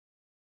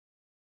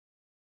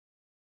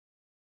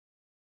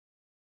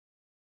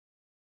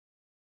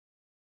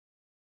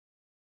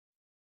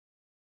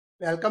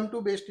Welcome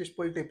to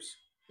Bestusefultips.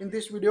 In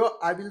this video,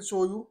 I will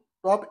show you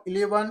top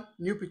 11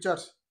 new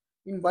features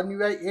in One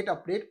UI 8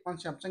 update on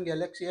Samsung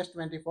Galaxy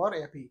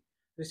S24 FE.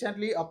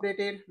 Recently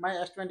updated my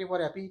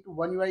S24 FE to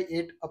One UI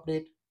 8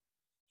 update.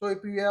 So if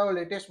you have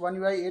latest One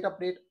UI 8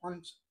 update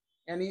on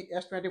any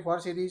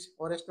S24 series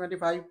or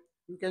S25,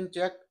 you can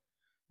check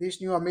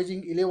these new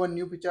amazing 11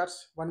 new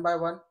features one by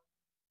one.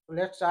 So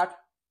let's start.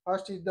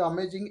 First is the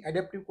amazing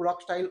adaptive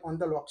clock style on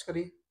the lock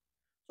screen.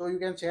 So you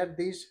can set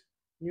this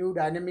new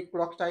dynamic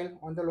clock style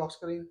on the lock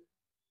screen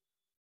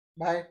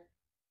by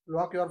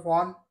lock your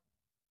phone,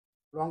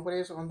 long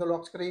press on the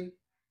lock screen,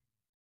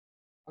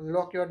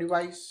 unlock your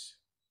device.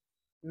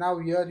 Now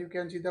here you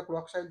can see the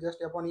clock style,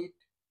 just tap on it.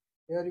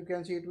 Here you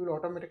can see it will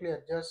automatically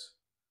adjust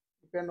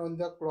depend on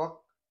the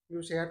clock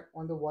you set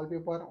on the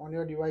wallpaper on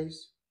your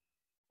device.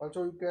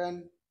 Also you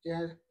can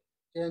change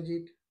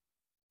it.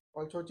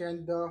 Also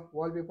change the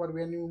wallpaper.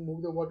 When you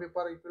move the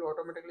wallpaper, it will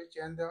automatically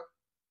change the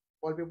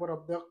wallpaper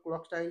of the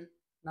clock style.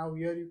 Now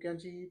here you can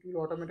see it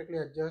will automatically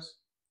adjust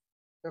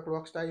the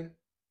clock style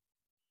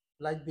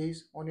like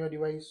this on your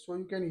device, so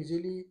you can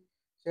easily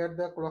set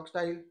the clock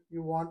style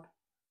you want,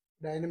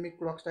 dynamic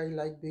clock style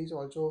like this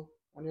also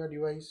on your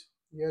device.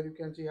 Here you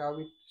can see how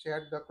it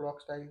set the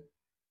clock style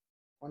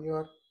on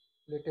your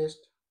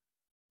latest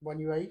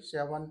One UI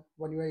 7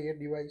 One UI 8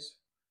 device.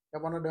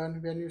 Tap on a done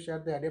when you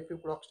set the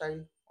adaptive clock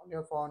style on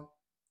your phone.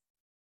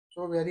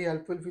 So very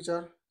helpful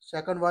feature.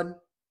 Second one,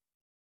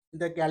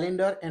 the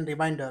calendar and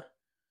reminder.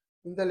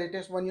 In the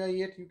latest One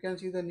UI 8 you can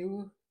see the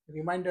new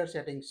reminder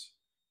settings.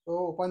 So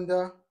open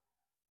the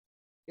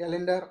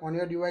calendar on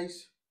your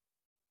device.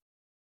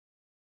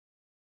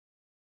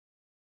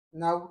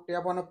 Now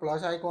tap on a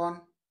plus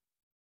icon,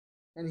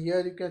 and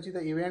here you can see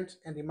the events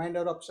and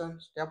reminder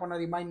options. Tap on a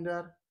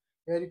reminder.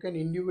 Here you can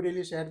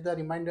individually set the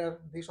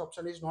reminder. This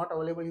option is not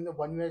available in the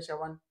One UI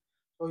 7,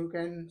 so you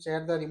can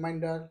set the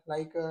reminder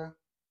like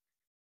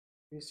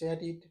we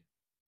set it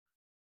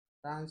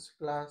dance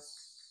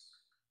class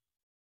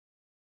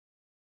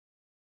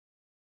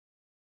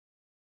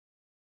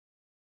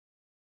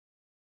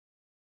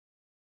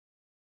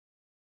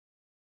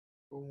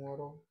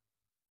tomorrow.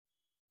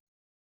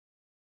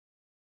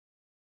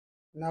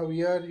 Now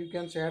here you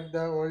can set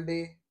the all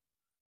day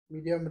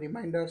medium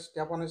reminders.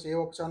 Tap on a save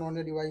option on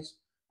your device.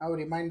 Now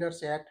reminder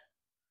set.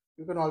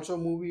 You can also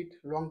move it,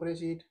 long press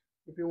it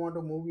if you want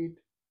to move it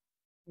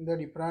in the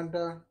different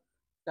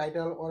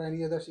title or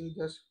any other thing.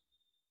 Just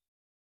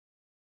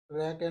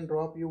drag and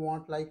drop you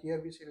want, like here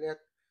we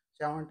select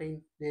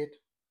 17 date.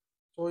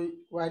 So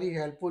very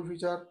helpful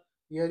feature.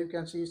 Here you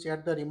can see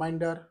set the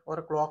reminder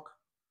or clock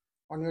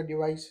on your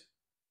device.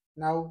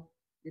 Now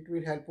it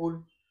will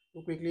helpful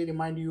to quickly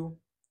remind you.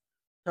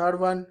 Third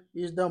one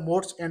is the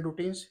modes and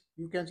routines.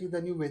 You can see the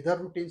new weather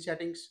routine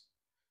settings.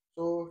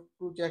 So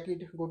to check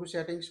it, go to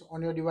settings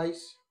on your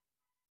device,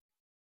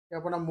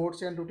 tap on a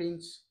modes and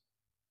routines.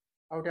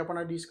 Now tap on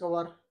a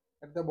discover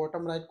at the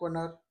bottom right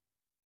corner.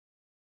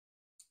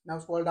 Now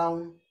scroll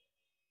down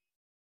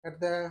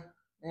at the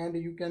end,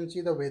 you can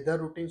see the weather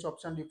routines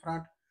option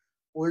different.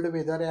 Cold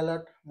weather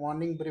alert,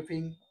 morning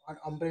briefing, and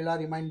umbrella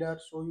reminder.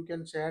 So you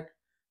can set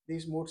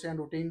these modes and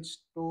routines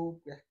to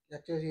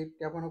access it.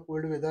 Tap on a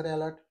cold weather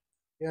alert.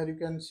 Here you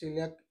can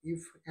select if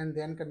and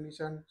then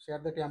condition,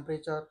 set the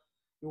temperature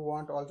you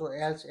want, also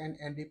else and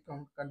end if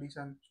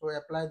condition. So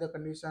apply the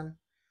condition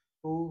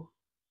to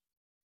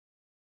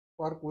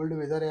for cold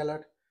weather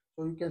alert.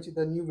 So you can see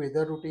the new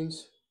weather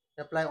routines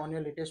apply on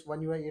your latest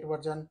One UI 8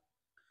 version.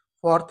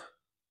 Fourth,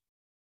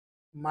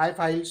 my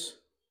files,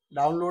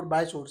 download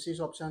by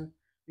sources option.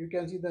 You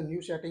can see the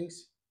new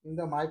settings in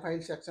the my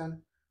files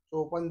section. So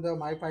open the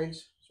my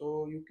files,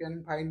 so you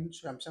can find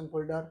Samsung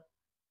folder.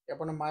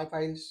 Tap on my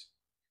files.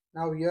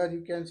 Now here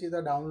you can see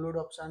the download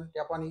option.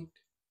 Tap on it.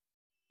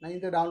 Now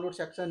in the download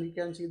section you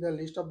can see the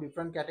list of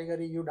different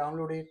category you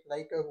downloaded,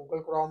 like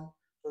Google Chrome.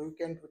 So you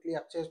can quickly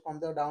access from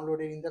the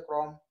downloaded in the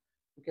Chrome.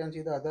 You can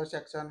see the other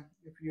section.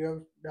 If you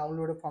have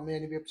downloaded from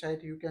any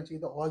website, you can see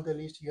the all the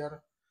list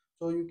here.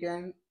 So you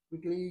can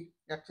quickly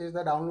access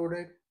the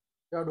downloaded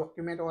your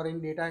document or in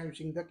data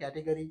using the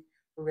category.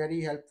 So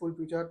very helpful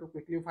feature to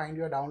quickly find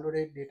your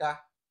downloaded data.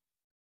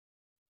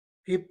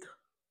 Fifth,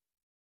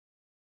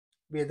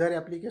 weather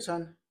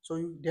application. So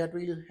that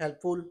will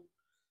helpful.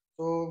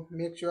 So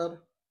make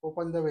sure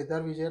open the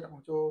weather widget.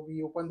 So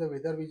we open the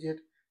weather widget.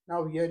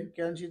 Now here you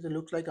can see the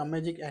looks like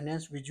amazing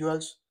enhanced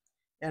visuals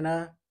and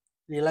a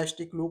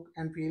realistic look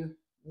and feel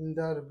in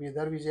the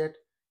weather widget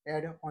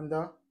add on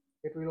the.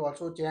 It will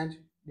also change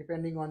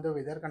depending on the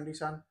weather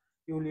condition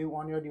you live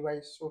on your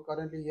device. So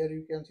currently here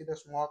you can see the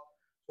smoke,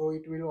 so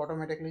it will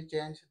automatically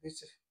change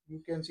this.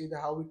 You can see the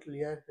how it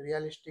clear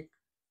realistic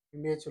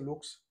image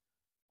looks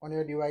on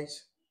your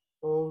device.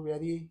 So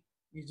very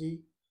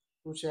easy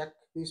to check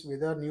this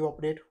weather new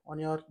update on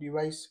your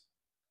device.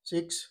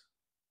 6,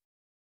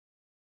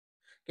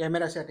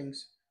 camera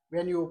settings.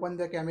 When you open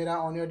the camera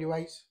on your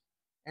device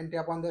and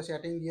tap on the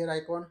setting gear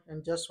icon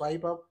and just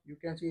swipe up, you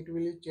can see it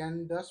will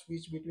change the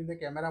switch between the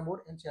camera mode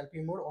and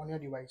selfie mode on your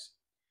device.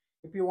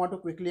 If you want to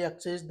quickly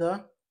access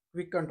the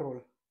quick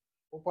control,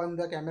 Open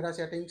the camera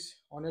settings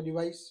on a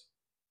device.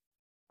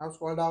 Now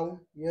scroll down.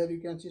 Here you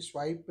can see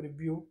swipe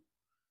preview.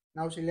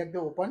 Now select the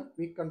open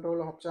quick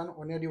control option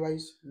on your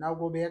device. Now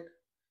go back.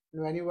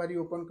 And whenever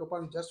you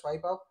open, just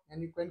swipe up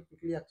and you can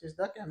quickly access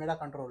the camera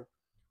control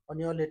on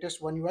your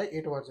latest One UI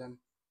 8 version.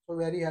 So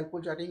very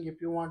helpful setting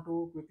if you want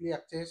to quickly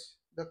access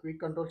the quick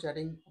control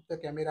setting of the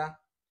camera.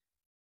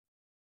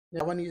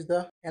 Next one is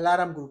the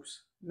alarm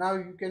groups. Now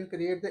you can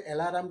create the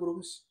alarm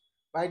groups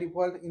by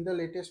default in the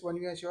latest One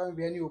UI 7.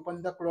 When you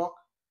open the clock,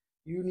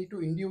 you need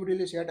to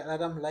individually set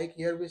alarm. Like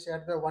here we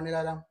set the one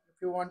alarm.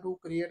 If you want to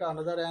create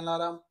another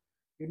alarm,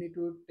 you need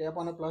to tap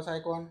on a plus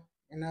icon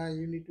and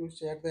you need to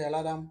set the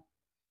alarm.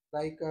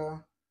 Like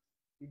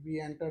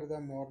we enter the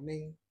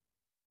morning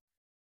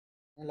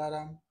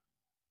alarm,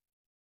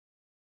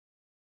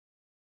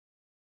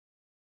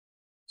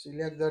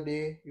 select the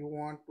day you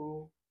want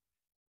to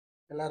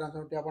alarm,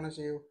 so tap on a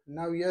save.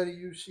 Now here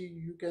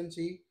you can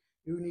see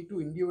you need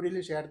to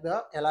individually set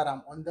the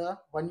alarm on the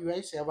One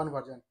UI 7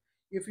 version.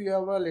 If you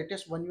have a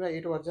latest One UI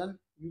 8 version,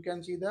 you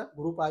can see the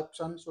group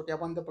option. So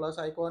tap on the plus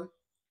icon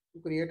to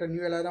create a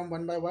new alarm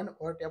one by one,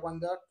 or tap on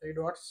the three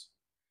dots.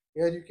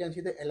 Here you can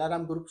see the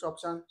alarm groups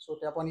option. So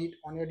tap on it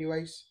on your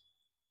device.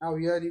 Now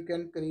here you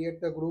can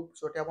create the group.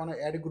 So tap on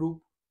add group.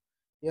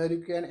 Here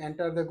you can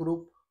enter the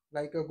group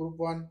like a group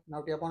one.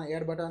 Now tap on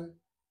add button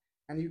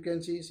and you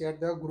can see set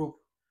the group.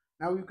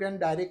 Now you can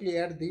directly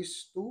add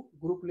this to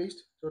group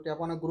list. So tap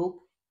on a group,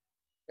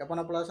 tap on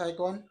a plus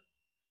icon,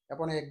 tap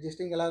on a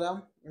existing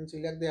alarm and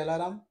select the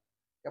alarm,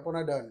 tap on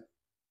a done.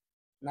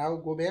 Now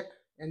go back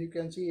and you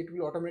can see it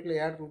will automatically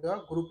add to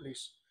the group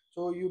list.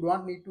 So you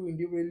don't need to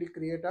individually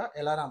create a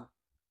alarm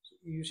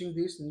using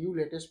this new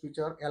latest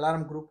feature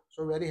alarm group.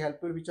 So very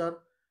helpful feature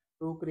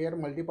to create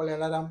multiple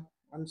alarm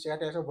and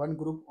set as a one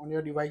group on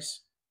your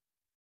device.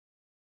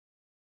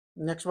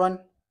 Next one,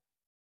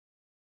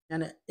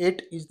 and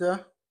it is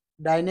the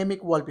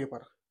dynamic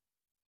wallpaper.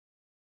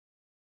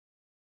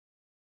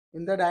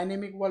 In the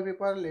dynamic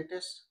wallpaper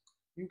latest,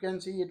 you can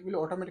see it will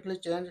automatically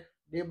change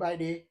day by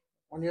day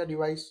on your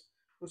device.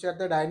 To set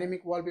the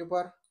dynamic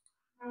wallpaper,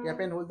 tap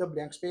and hold the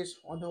blank space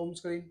on the home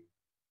screen.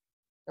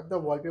 Tap the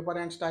wallpaper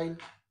and style.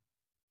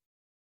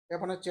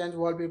 Tap on a change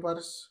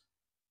wallpapers.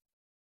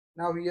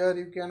 Now here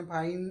you can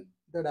find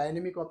the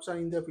dynamic option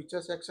in the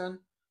feature section.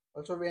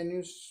 Also when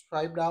you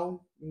swipe down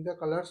in the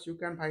colors, you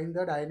can find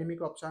the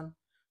dynamic option.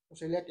 So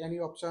select any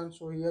option.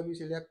 So here we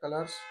select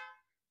colors.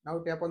 Now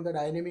tap on the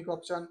dynamic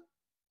option.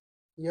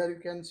 Here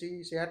you can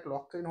see set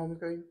lock screen home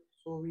screen.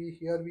 So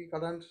we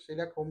current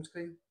select home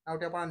screen. Now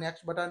tap on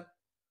next button.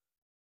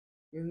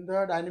 In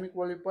the dynamic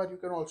wallpaper, you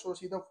can also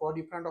see the four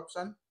different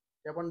options.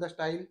 Tap on the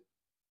style.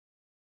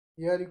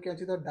 Here you can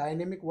see the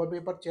dynamic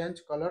wallpaper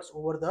change colors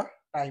over the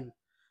time.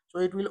 So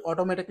it will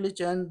automatically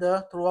change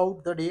the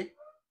throughout the day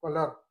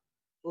color.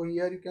 So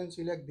here you can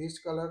select this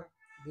color,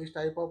 this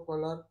type of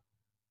color,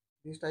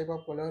 this type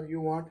of color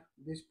you want.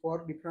 These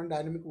four different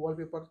dynamic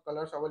wallpaper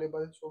colors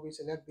available. So we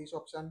select this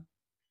option.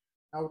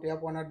 Now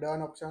tap on a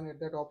done option at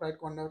the top right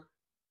corner.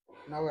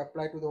 Now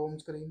apply to the home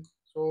screen.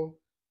 So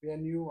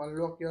when you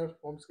unlock your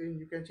home screen,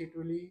 you can see it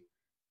will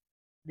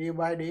day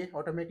by day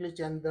automatically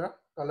change the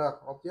color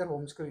of your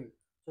home screen.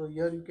 So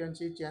here you can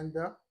see change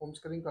the home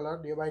screen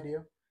color day by day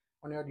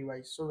on your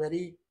device. So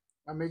very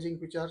amazing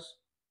features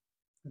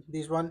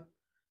this one.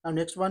 Now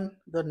next one,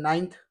 the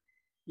ninth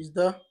is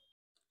the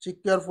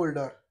secure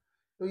folder.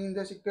 So in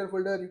the secure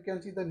folder you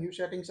can see the new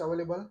settings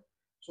available.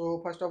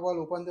 So first of all,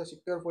 open the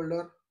secure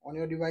folder on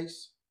your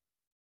device.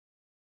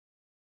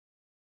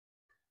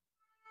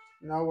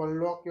 Now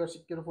unlock your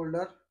secure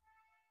folder.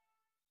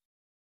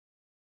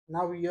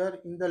 Now here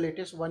in the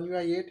latest One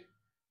UI 8,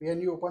 when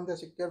you open the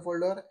secure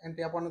folder and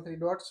tap on the three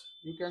dots,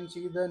 you can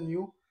see the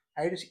new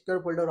hide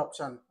secure folder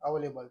option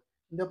available.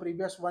 In the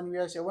previous One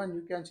UI 7,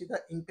 you can see the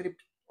encrypt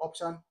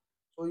option.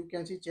 So you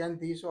can see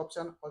change this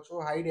option. Also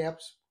hide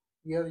apps.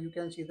 Here you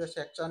can see the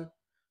section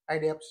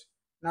hide apps.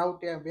 Now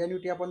when you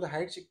tap on the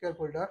hide secure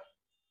folder,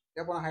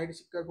 tap on hide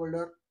secure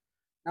folder.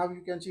 Now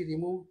you can see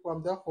remove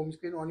from the home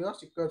screen on your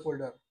secure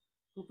folder.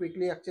 To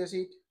quickly access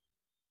it,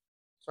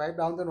 swipe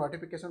down the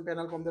notification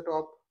panel from the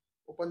top,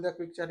 open the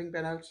quick setting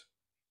panels,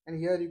 and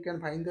here you can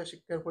find the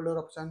secure folder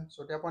option.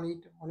 So tap on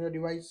it on your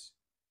device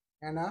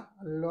and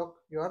unlock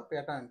your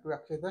pattern to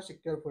access the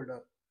secure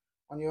folder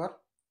on your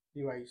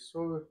device.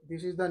 So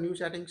this is the new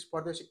settings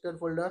for the secure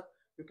folder.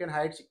 You can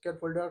hide secure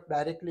folder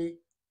directly.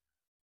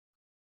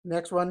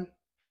 Next one,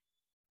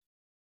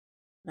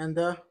 and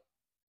the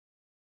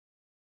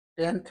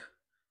 10th,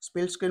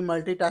 split screen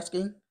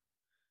multitasking.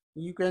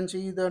 You can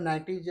see the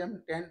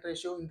 90:10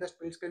 ratio in the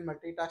split screen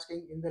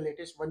multitasking in the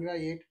latest One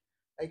UI 8.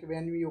 Like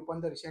when we open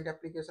the recent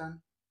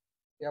application,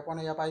 tap on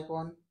app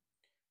icon.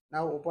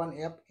 Now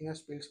open app in a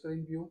split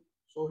screen view.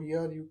 So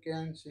here you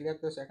can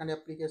select the second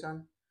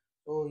application.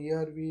 So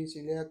here we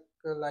select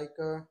like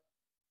a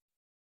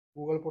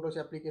Google Photos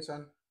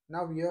application.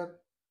 Now here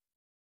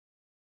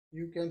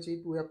you can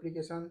see two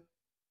application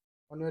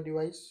on your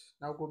device.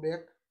 Now go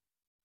back.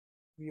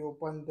 We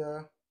open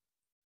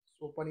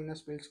in a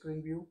split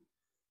screen view.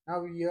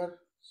 Now here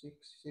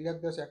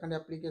Select the second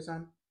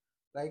application,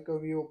 like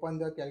we open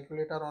the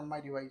calculator on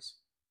my device.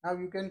 Now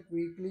you can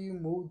quickly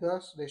move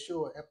the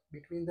ratio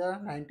between the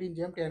 19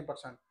 gem 10%.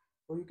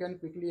 So you can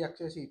quickly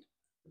access it.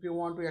 If you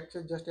want to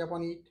access, just tap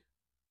on it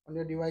on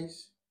your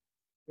device.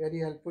 Very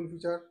helpful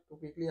feature to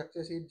quickly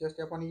access it. Just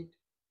tap on it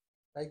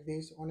like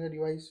this on your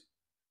device.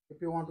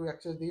 If you want to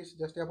access this,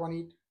 just tap on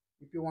it.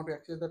 If you want to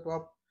access the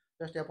top,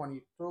 just tap on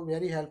it. So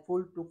very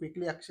helpful to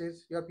quickly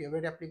access your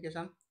favorite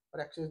application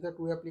or access the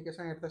two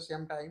application at the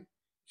same time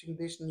using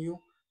this new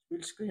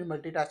split screen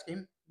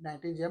multitasking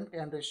 19 gem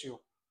 10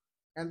 ratio.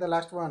 And the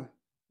last one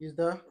is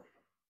the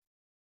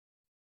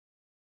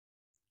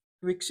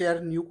quick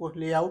share new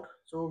layout.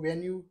 So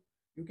when you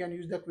can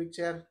use the quick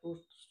share to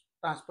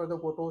transfer the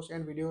photos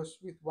and videos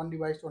with one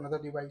device to another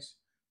device.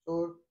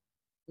 So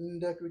in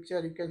the quick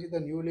share you can see the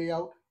new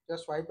layout.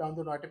 Just swipe down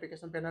the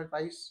notification panel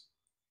twice.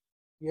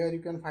 Here you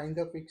can find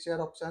the quick share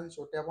option,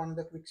 so tap on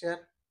the quick share.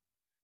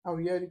 Now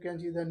here you can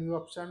see the new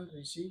option,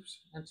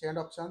 receives and send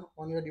option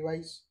on your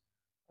device.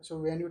 So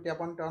when you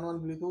tap on turn on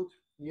Bluetooth,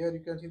 here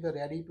you can see the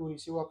ready to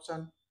receive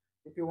option.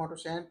 If you want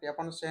to send, tap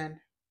on send.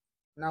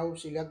 Now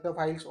select the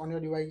files on your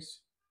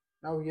device.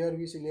 Now here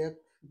we select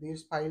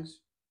these files.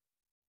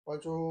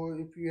 Also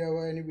if you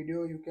have any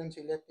video, you can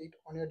select it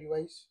on your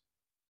device.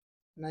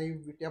 Now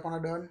you tap on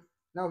a done.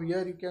 Now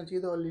here you can see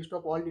the list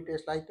of all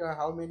details, like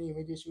how many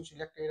images you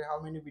selected,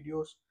 how many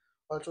videos,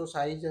 also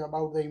size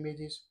about the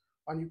images,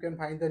 and you can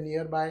find the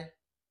nearby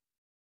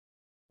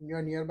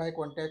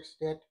contacts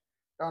that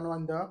turn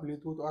on the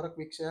Bluetooth or a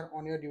quick share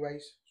on your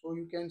device. So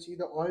you can see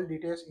the all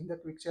details in the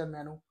quick share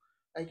menu,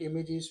 like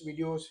images,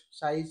 videos,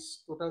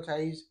 size, total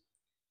size.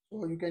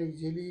 So you can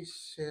easily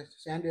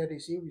send and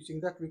receive using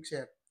the quick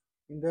share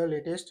in the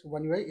latest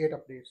One UI 8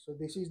 update. So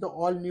this is the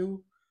all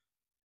new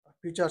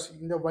features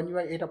in the One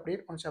UI 8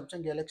 update on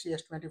Samsung Galaxy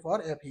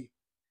S24 FE.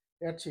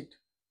 That's it.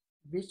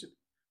 Which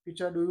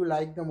feature do you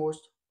like the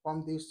most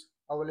from this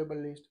available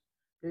list?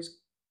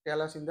 Please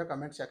tell us in the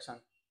comment section.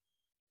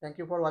 Thank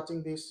you for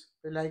watching this.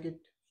 If you like it,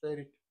 share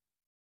it.